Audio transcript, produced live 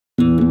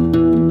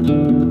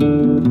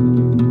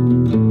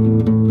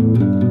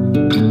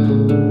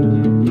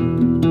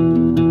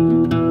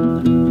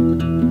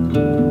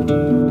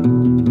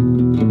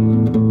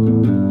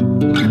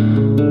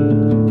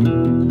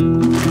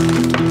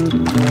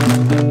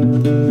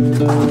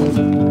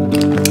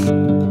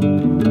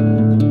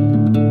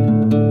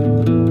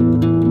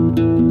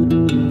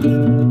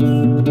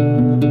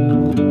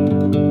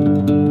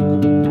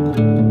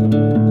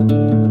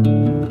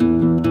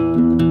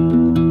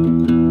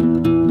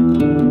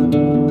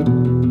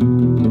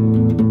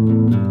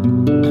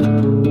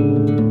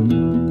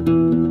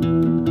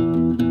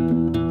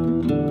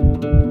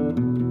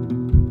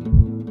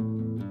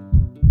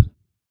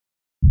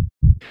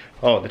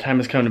Oh, the time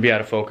has come to be out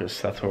of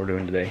focus. That's what we're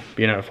doing today,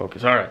 being out of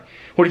focus. All right,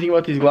 what do you think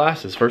about these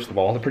glasses? First of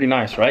all, they're pretty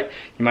nice, right?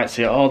 You might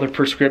say, oh, they're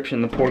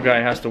prescription, the poor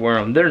guy has to wear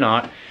them. They're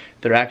not.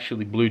 They're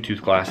actually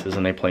Bluetooth glasses,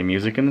 and they play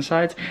music in the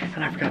sides.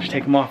 And I forgot to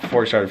take them off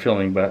before I started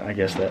filming, but I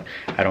guess that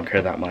I don't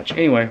care that much.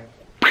 Anyway,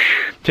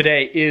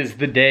 today is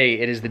the day.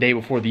 It is the day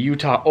before the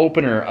Utah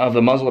opener of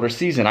the muzzleloader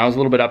season. I was a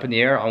little bit up in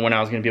the air on when I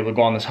was gonna be able to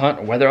go on this hunt,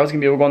 or whether I was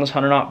gonna be able to go on this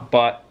hunt or not,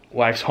 but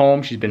wife's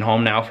home. She's been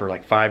home now for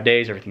like 5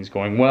 days. Everything's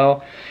going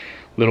well.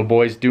 Little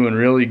boy's doing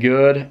really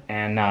good.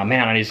 And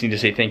man, I just need to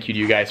say thank you to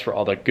you guys for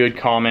all the good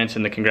comments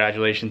and the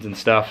congratulations and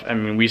stuff. I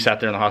mean, we sat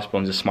there in the hospital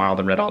and just smiled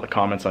and read all the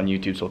comments on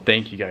YouTube. So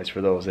thank you guys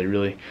for those. They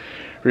really,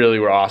 really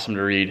were awesome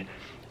to read.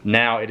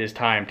 Now it is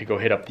time to go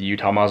hit up the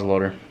Utah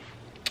muzzleloader.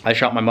 I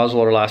shot my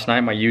muzzleloader last night,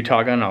 my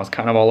Utah gun. I was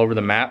kind of all over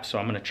the map. So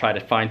I'm gonna try to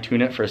fine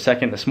tune it for a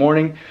second this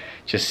morning.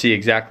 Just see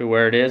exactly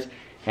where it is.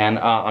 And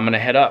I'm gonna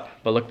head up,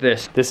 but look at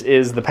this. This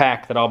is the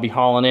pack that I'll be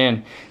hauling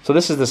in. So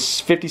this is the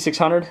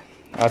 5600,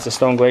 that's a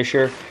Stone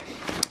Glacier,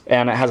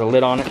 and it has a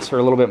lid on it, so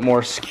a little bit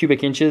more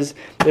cubic inches.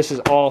 This is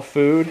all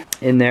food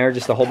in there,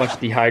 just a whole bunch of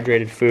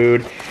dehydrated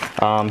food,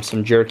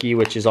 some jerky,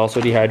 which is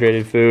also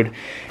dehydrated food,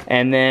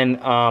 and then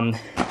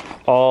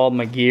all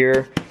my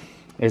gear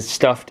is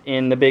stuffed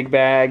in the big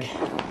bag.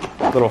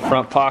 Little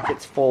front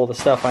pockets full of the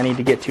stuff I need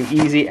to get to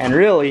easy, and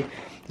really,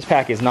 this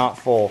pack is not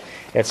full.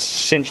 It's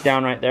cinched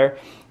down right there.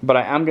 But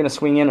I am going to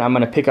swing in. I'm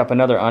going to pick up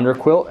another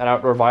underquilt at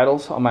Outdoor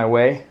Vitals on my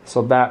way,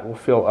 so that will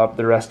fill up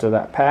the rest of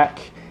that pack.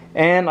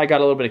 And I got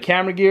a little bit of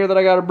camera gear that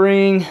I got to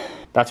bring.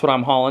 That's what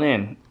I'm hauling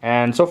in.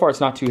 And so far it's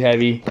not too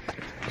heavy,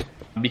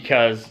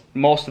 because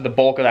most of the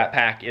bulk of that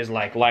pack is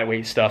like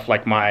lightweight stuff,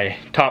 like my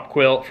top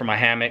quilt for my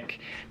hammock,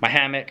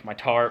 my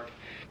tarp,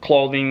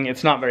 clothing.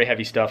 It's not very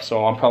heavy stuff,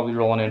 so I'm probably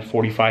rolling in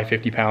 45,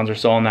 50 pounds or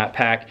so on that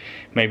pack.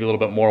 Maybe a little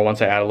bit more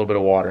once I add a little bit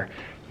of water.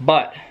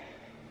 But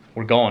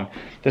we're going.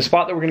 The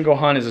spot that we're gonna go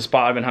hunt is a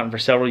spot I've been hunting for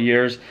several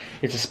years.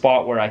 It's a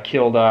spot where I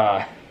killed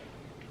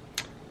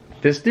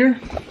this deer,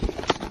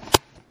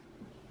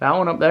 that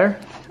one up there,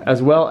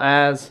 as well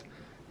as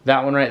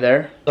that one right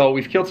there. So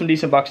we've killed some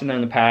decent bucks in there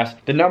in the past.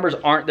 The numbers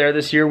aren't there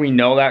this year. We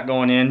know that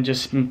going in,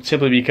 just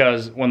simply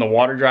because when the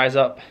water dries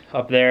up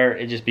there,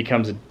 it just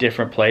becomes a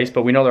different place.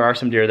 But we know there are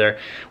some deer there.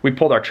 We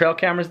pulled our trail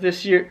cameras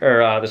this year,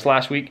 or this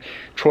last week.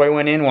 Troy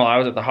went in while I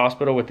was at the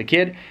hospital with the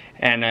kid,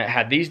 and it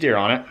had these deer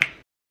on it.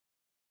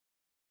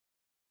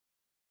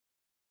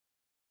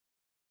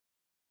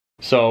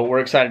 So we're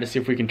excited to see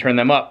if we can turn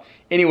them up.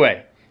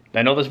 Anyway,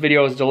 I know this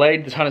video is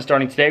delayed. This hunt is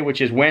starting today, which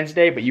is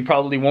Wednesday, but you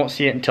probably won't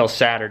see it until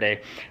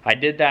Saturday. I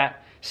did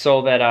that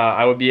so that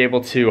I would be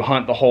able to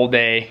hunt the whole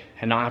day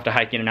and not have to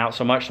hike in and out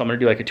so much. So I'm gonna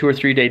do like a 2 or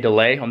 3 day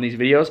delay on these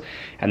videos,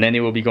 and then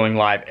they will be going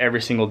live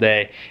every single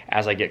day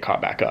as I get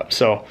caught back up.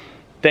 So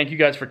thank you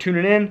guys for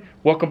tuning in.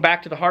 Welcome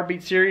back to the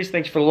Heartbeat series.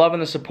 Thanks for loving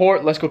the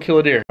support. Let's go kill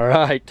a deer. All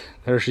right,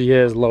 there she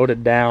is,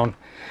 loaded down.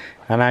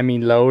 And I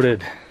mean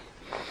loaded.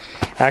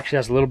 Actually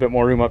has a little bit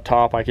more room up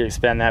top. I can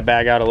expand that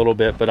bag out a little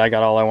bit, but I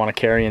got all I want to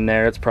carry in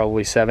there. It's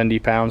probably 70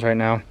 pounds right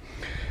now,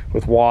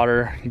 with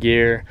water,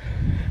 gear,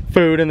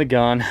 food, and the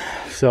gun.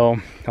 So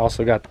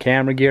also got the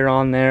camera gear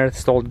on there.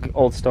 It's the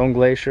old Stone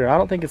Glacier. I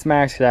don't think it's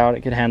maxed out.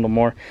 It could handle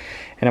more,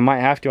 and I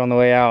might have to on the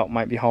way out.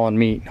 Might be hauling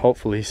meat,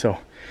 hopefully. So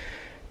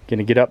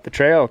gonna get up the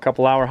trail, a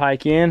couple hour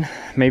hike in,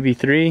 maybe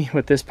 3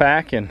 with this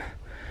pack, and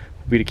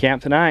we'll be to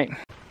camp tonight.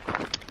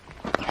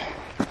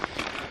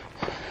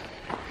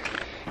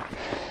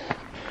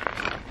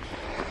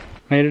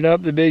 Made it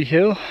up the big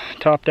hill,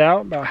 topped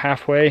out, about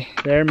halfway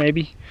there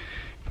maybe.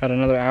 About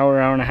another hour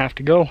and a half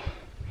to go.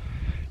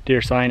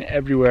 Deer sign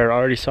everywhere,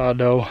 already saw a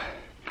doe.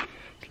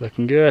 It's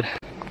looking good.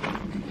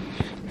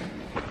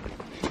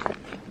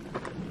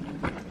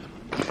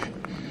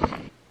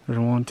 There's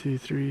 1, 2,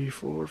 3,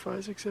 4,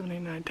 5, 6, 7, 8,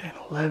 9, 10,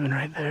 11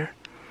 right there.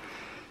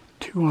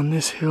 2 on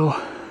this hill,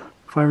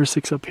 5 or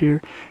 6 up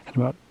here, and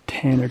about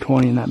 10 or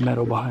 20 in that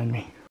meadow behind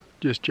me.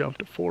 Just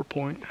jumped a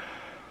 4-point.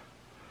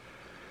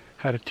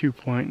 Had a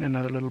 2-point and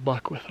another little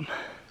buck with him.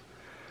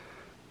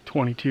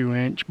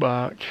 22-inch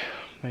buck,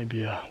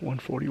 maybe a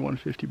 140,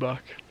 150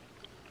 buck.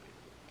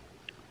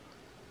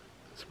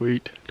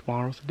 Sweet,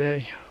 tomorrow's the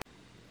day.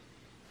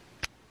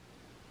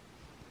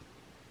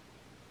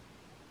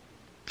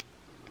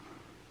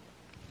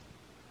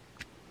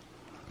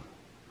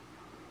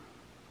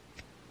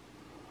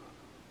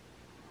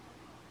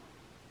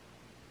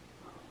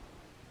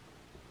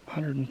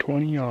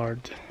 $120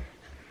 yards.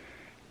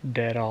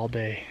 Dead all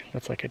day.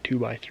 That's like a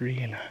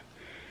 2x3 and a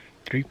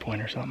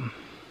 3-point or something.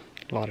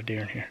 A lot of deer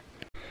in here.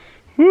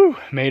 Woo!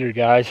 Made her,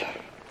 guys.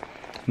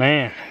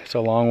 Man, it's a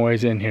long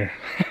ways in here.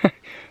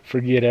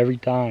 Forget every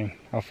time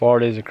how far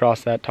it is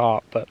across that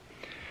top, but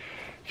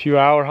a few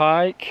hour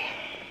hike.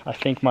 I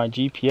think my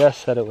GPS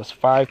said it was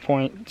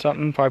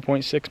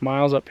 5.6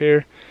 miles up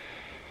here.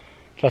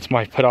 That's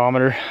my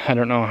pedometer. I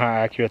don't know how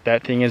accurate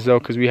that thing is though,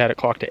 because we had it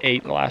clocked to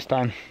 8 the last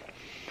time.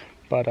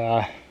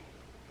 But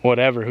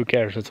whatever, who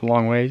cares? It's a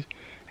long ways,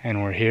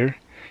 and we're here,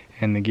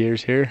 and the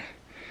gear's here.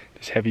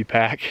 This heavy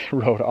pack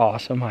rode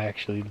awesome. I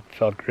actually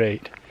felt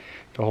great.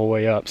 the whole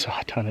way up. Saw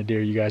a ton of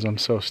deer, you guys. I'm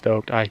so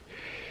stoked.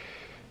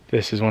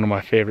 This is one of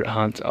my favorite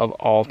hunts of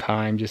all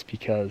time, just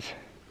because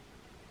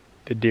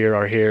the deer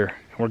are here.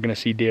 We're gonna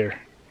see deer.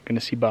 We're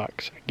gonna see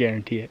bucks. I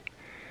guarantee it.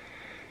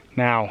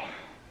 Now,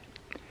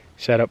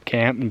 set up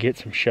camp and get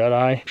some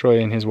shut-eye.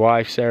 Troy and his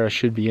wife Sarah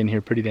should be in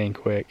here pretty dang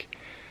quick.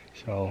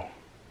 So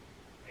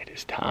it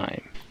is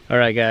time. All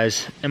right,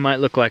 guys. It might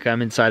look like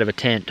I'm inside of a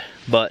tent,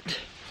 but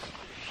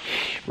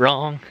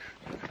wrong.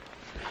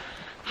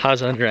 I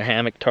was under a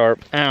hammock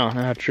tarp. Ow,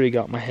 now a tree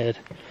got my head.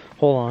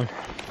 Hold on.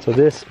 So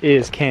this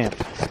is camp.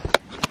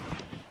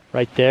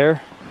 Right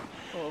there.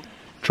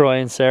 Troy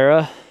and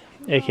Sarah,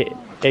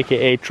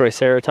 aka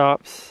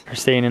Triceratops, are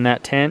staying in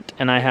that tent,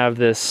 and I have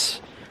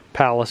this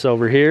palace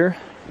over here.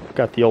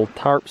 Got the old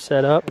tarp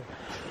set up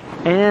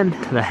and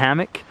the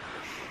hammock.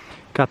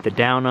 Got the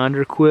down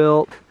under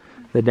quilt,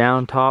 the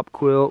down top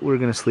quilt. We're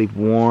gonna sleep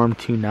warm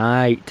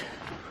tonight.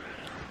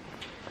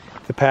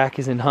 The pack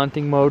is in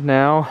hunting mode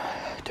now.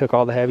 Took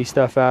all the heavy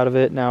stuff out of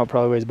it. Now it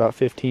probably weighs about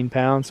 15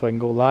 pounds, so I can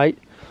go light.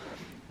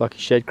 Lucky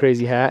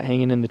Shedcrazy hat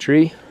hanging in the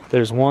tree.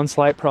 There's one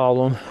slight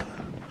problem.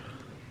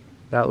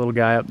 That little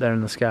guy up there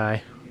in the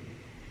sky.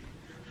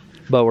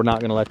 But we're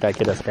not gonna let that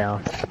get us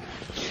down.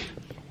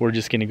 We're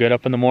just gonna get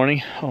up in the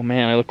morning. Oh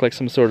man, I look like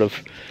some sort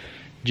of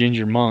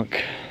ginger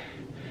monk.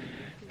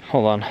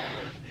 Hold on.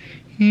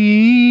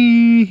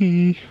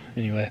 Anyway,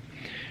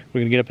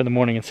 we're gonna get up in the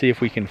morning and see if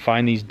we can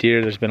find these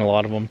deer. There's been a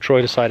lot of them.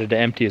 Troy decided to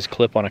empty his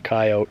clip on a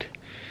coyote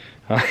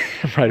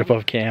right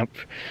above camp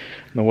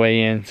on the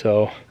way in,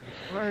 so.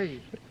 Where are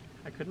you?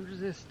 I couldn't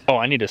resist. Oh,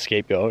 I need a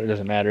scapegoat, it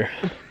doesn't matter.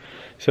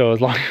 So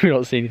as long as we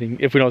don't see anything,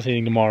 if we don't see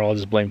anything tomorrow, I'll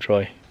just blame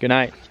Troy. Good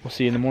night, we'll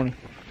see you in the morning.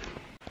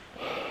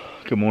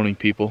 Good morning,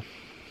 people.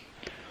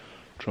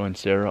 Troy and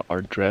Sarah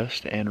are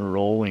dressed and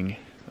rolling.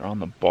 They're on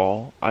the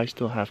ball. I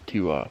still have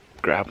to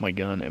grab my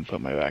gun and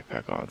put my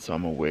backpack on, so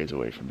I'm a ways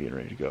away from being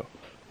ready to go.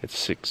 It's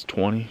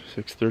 6:20,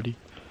 6:30.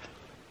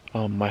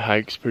 My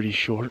hike's pretty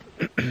short.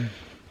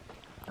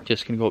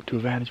 Just gonna go up to a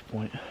vantage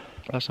point.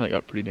 Last night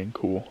got pretty dang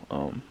cool.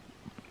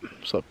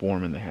 Slept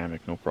warm in the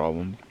hammock, no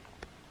problem.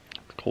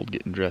 Cold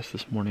getting dressed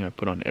this morning. I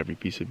put on every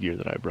piece of gear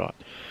that I brought,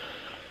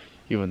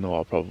 even though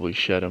I'll probably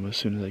shed them as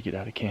soon as I get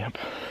out of camp.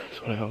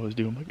 That's what I always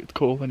do. I'm like, it's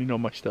cold, I need all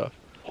my stuff.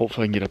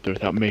 Hopefully I can get up there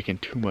without making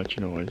too much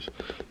noise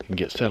and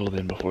get settled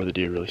in before the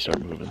deer really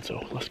start moving.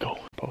 So let's go.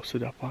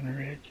 Posted up on a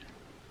ridge,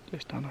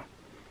 just on a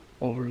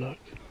overlook.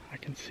 I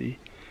can see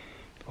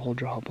the whole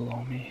draw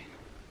below me.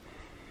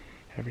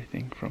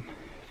 Everything from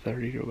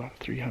 30 to about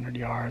 300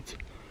 yards.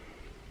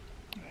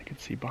 I can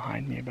see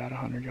behind me about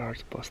 100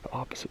 yards plus the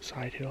opposite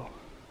side hill.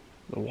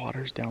 The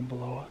water's down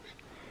below us.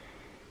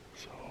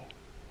 So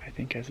I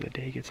think as the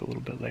day gets a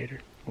little bit later,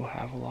 we'll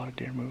have a lot of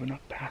deer moving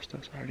up past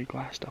us. I already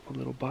glassed up a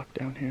little buck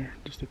down here,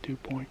 just a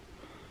 2-point.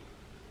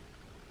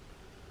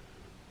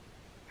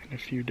 And a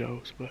few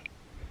does, but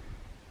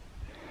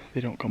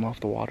they don't come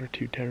off the water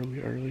too terribly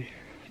early.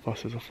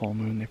 Plus there's a full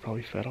moon, they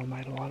probably fed all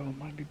night. A lot of them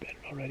might be bedded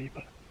already,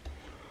 but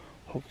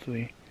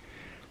hopefully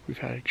we've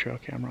had a trail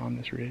camera on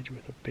this ridge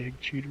with a big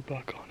cheater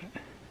buck on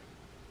it.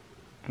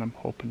 And I'm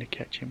hoping to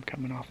catch him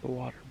coming off the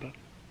water, but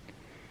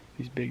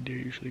these big deer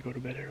usually go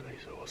to bed early,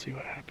 so we'll see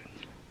what happens.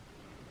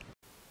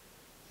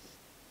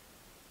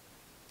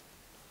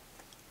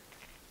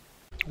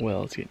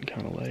 Well, it's getting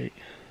kind of late.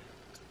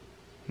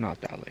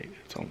 Not that late,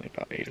 it's only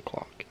about 8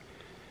 o'clock.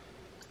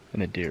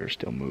 And the deer are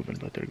still moving,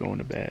 but they're going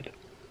to bed.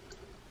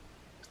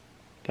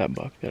 That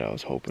buck that I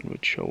was hoping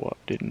would show up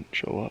didn't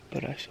show up,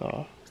 but I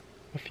saw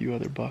a few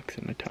other bucks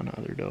and a ton of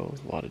other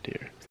does, a lot of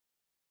deer.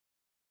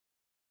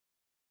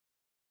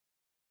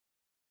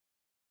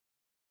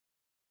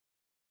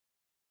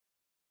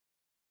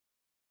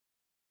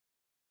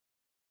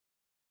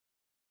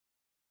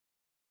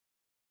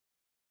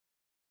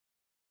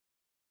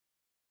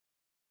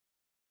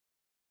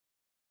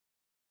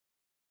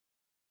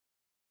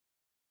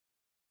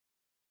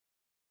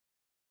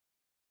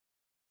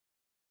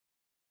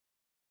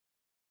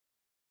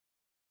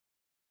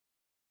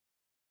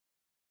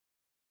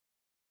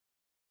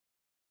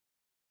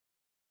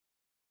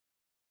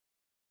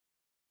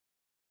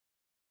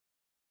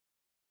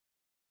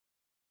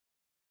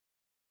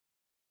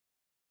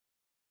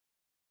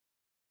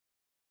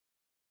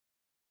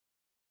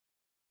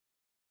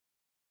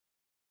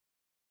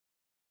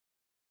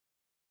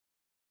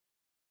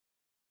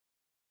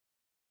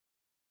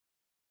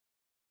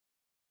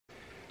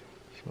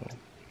 So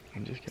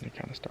I'm just going to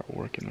kind of start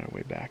working my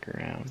way back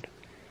around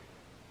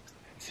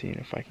and seeing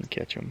if I can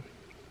catch them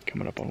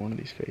coming up on one of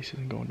these faces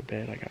and going to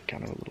bed. I got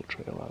kind of a little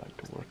trail I like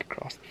to work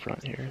across the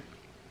front here.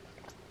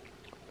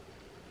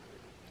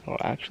 I'll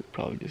actually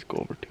probably just go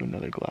over to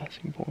another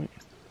glassing point,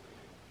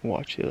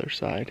 watch the other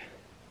side.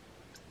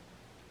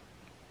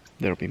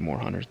 There'll be more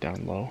hunters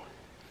down low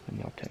and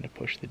they'll tend to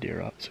push the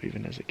deer up, so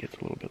even as it gets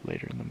a little bit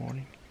later in the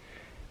morning,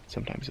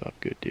 sometimes you'll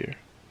have good deer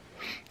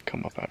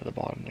come up out of the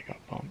bottom that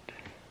got bumped.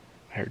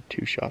 I heard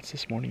 2 shots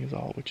this morning is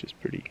all, which is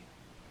pretty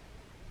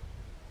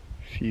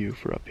few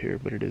for up here,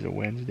 but it is a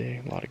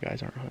Wednesday. A lot of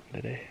guys aren't hunting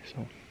today,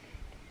 so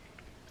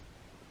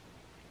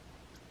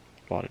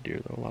A lot of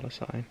deer though, a lot of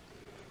sign.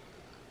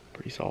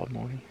 Pretty solid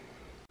morning.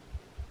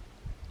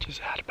 Just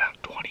had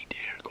about 20 deer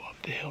go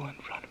up the hill in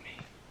front of me.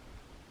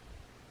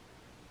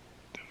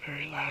 The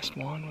very last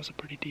one was a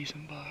pretty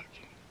decent buck.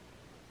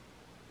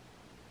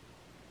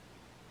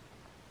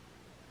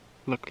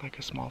 Looked like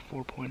a small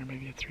 4-pointer,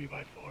 maybe a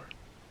 3x4.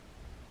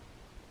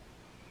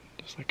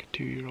 Just like a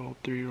 2-year-old,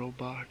 3-year-old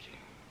buck.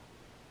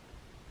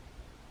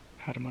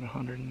 Had him at about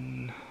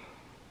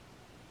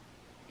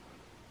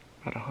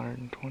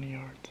 120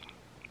 yards.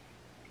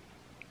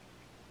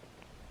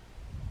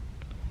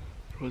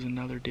 There was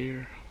another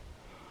deer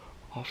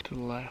off to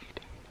the left,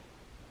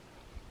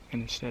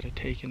 and instead of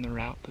taking the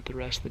route that the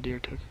rest of the deer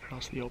took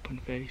across the open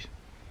face,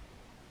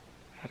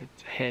 had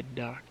its head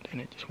ducked,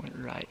 and it just went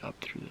right up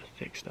through the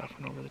thick stuff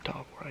and over the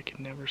top where I could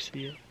never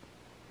see it.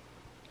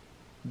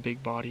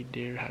 Big bodied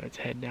deer had its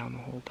head down the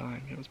whole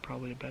time. It was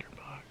probably a better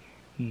buck.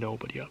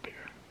 Nobody up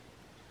here.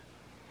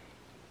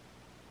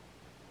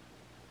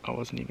 I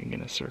wasn't even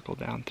going to circle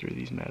down through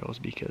these meadows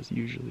because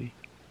usually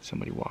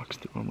somebody walks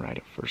through them right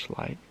at first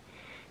light.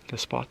 The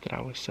spot that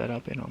I was set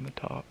up in on the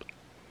top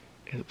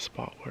is a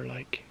spot where,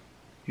 like,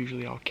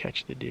 usually I'll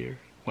catch the deer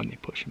when they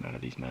push them out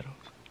of these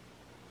meadows.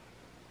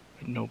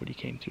 But nobody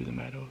came through the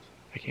meadows.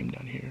 I came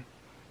down here,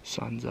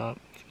 sun's up,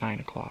 it's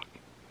 9 o'clock,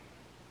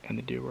 and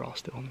the deer were all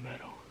still in the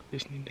meadow.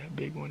 Just need that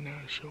big one now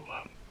to show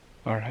up.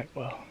 Alright,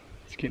 well,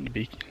 it's getting to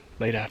be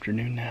late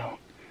afternoon now.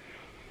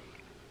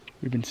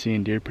 We've been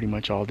seeing deer pretty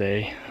much all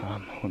day.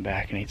 Went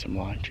back and ate some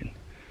lunch, and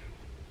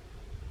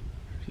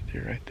there's a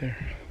deer right there.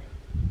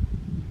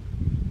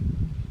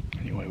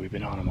 Anyway, we've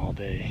been on them all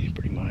day,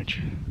 pretty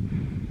much.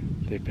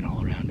 They've been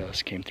all around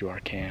us, came through our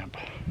camp.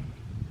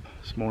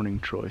 This morning,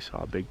 Troy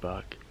saw a big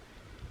buck,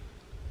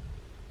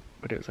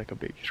 but it was like a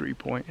big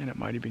 3-point, and it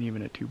might have been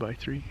even a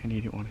 2x3, and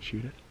he didn't want to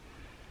shoot it.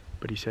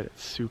 But he said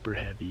it's super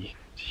heavy,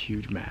 it's a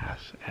huge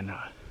mass, and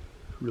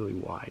really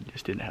wide,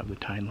 just didn't have the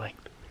tine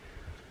length.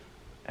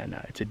 And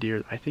it's a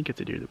deer, I think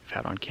it's a deer that we've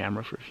had on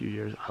camera for a few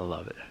years. I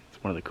love it.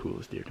 It's one of the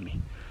coolest deer to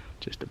me.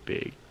 Just a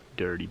big,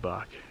 dirty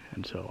buck.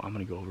 And so I'm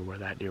gonna go over where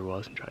that deer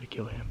was and try to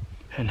kill him.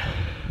 And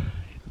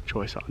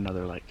Troy saw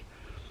another, like,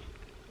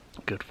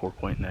 good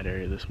 4-point in that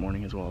area this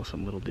morning, as well as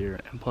some little deer,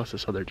 and plus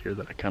this other deer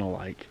that I kind of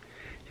like.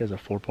 He has a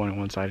 4-point on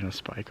one side and a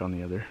spike on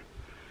the other.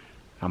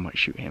 I might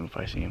shoot him if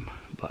I see him,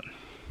 but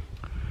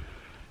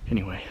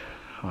anyway,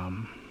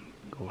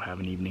 go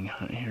have an evening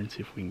hunt here and see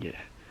if we can get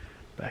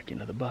back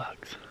into the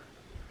bucks.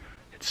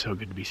 It's so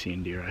good to be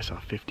seeing deer. I saw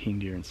 15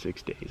 deer in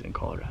 6 days in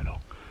Colorado,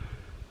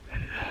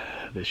 and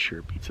this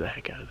sure beats the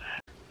heck out of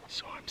that.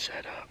 So I'm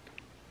set up,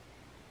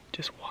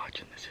 just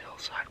watching this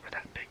hillside where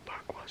that big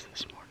buck was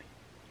this morning.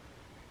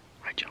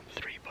 I jumped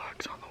 3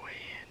 bucks on the way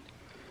in,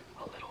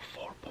 a little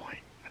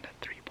 4-point, and a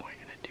 3-point,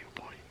 and a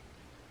 2-point.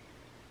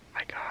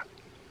 I got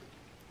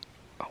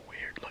a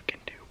weird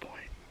looking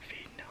 2-point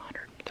feeding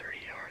 130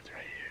 yards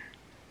right here.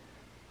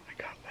 I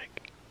got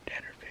like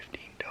 10 or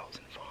 15 does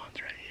and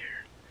fawns right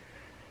here.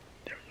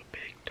 There was a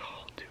big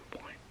tall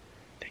 2-point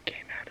that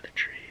came out of the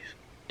trees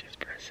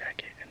just for a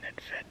second and then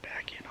fed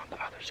back in on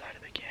the other side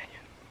of the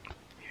canyon.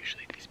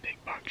 Usually these big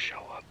bucks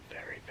show up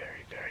very,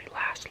 very, very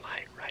last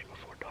light, right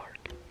before dark.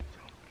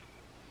 So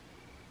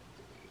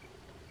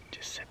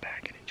just sit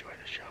back and enjoy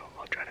the show.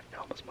 I'll try to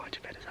film as much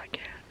of it as I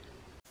can.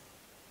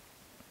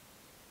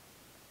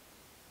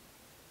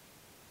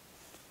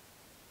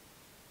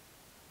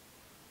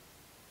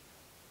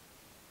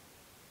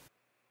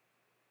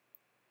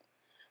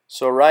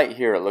 So right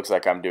here, it looks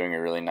like I'm doing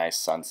a really nice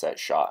sunset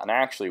shot, and I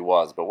actually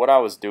was, but what I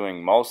was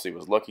doing mostly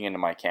was looking into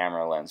my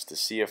camera lens to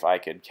see if I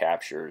could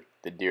capture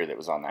the deer that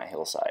was on that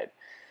hillside.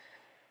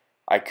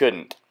 I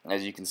couldn't.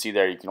 As you can see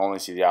there, you can only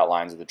see the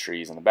outlines of the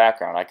trees in the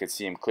background. I could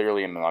see them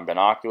clearly in my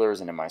binoculars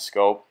and in my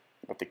scope,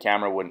 but the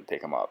camera wouldn't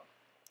pick them up.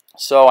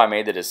 So I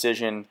made the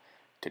decision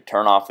to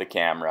turn off the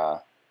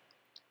camera.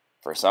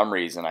 For some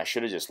reason, I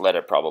should have just let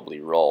it probably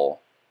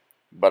roll,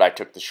 but I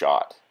took the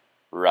shot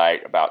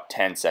right about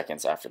 10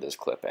 seconds after this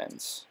clip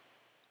ends.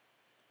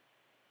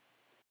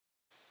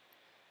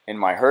 In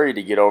my hurry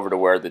to get over to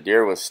where the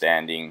deer was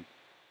standing,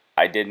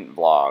 I didn't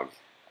vlog.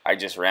 I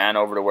just ran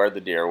over to where the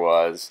deer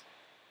was,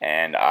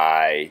 and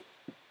I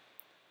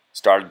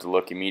started to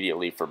look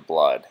immediately for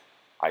blood.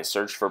 I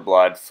searched for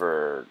blood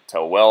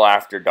till well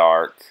after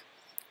dark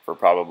for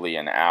probably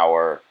an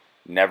hour,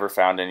 never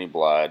found any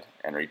blood,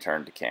 and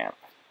returned to camp.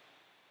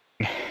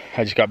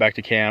 I just got back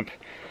to camp.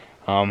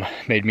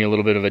 Made me a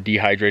little bit of a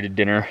dehydrated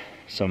dinner.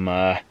 Some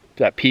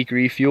that Peak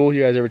Refuel.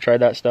 You guys ever tried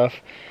that stuff?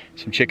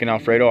 Some chicken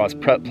Alfredo. I was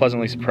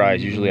pleasantly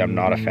surprised. Usually I'm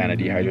not a fan of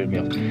dehydrated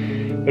meals,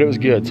 but it was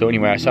good. So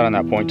anyway, I sat on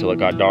that point till it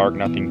got dark.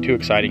 Nothing too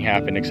exciting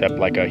happened except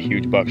like a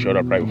huge buck showed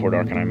up right before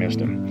dark and I missed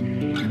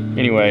him.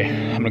 Anyway,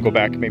 I'm gonna go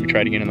back and maybe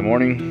try it again in the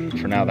morning.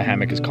 For now, the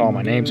hammock is calling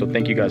my name. So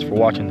thank you guys for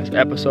watching this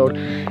episode.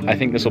 I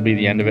think this will be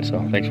the end of it.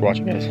 So thanks for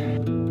watching,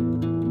 guys.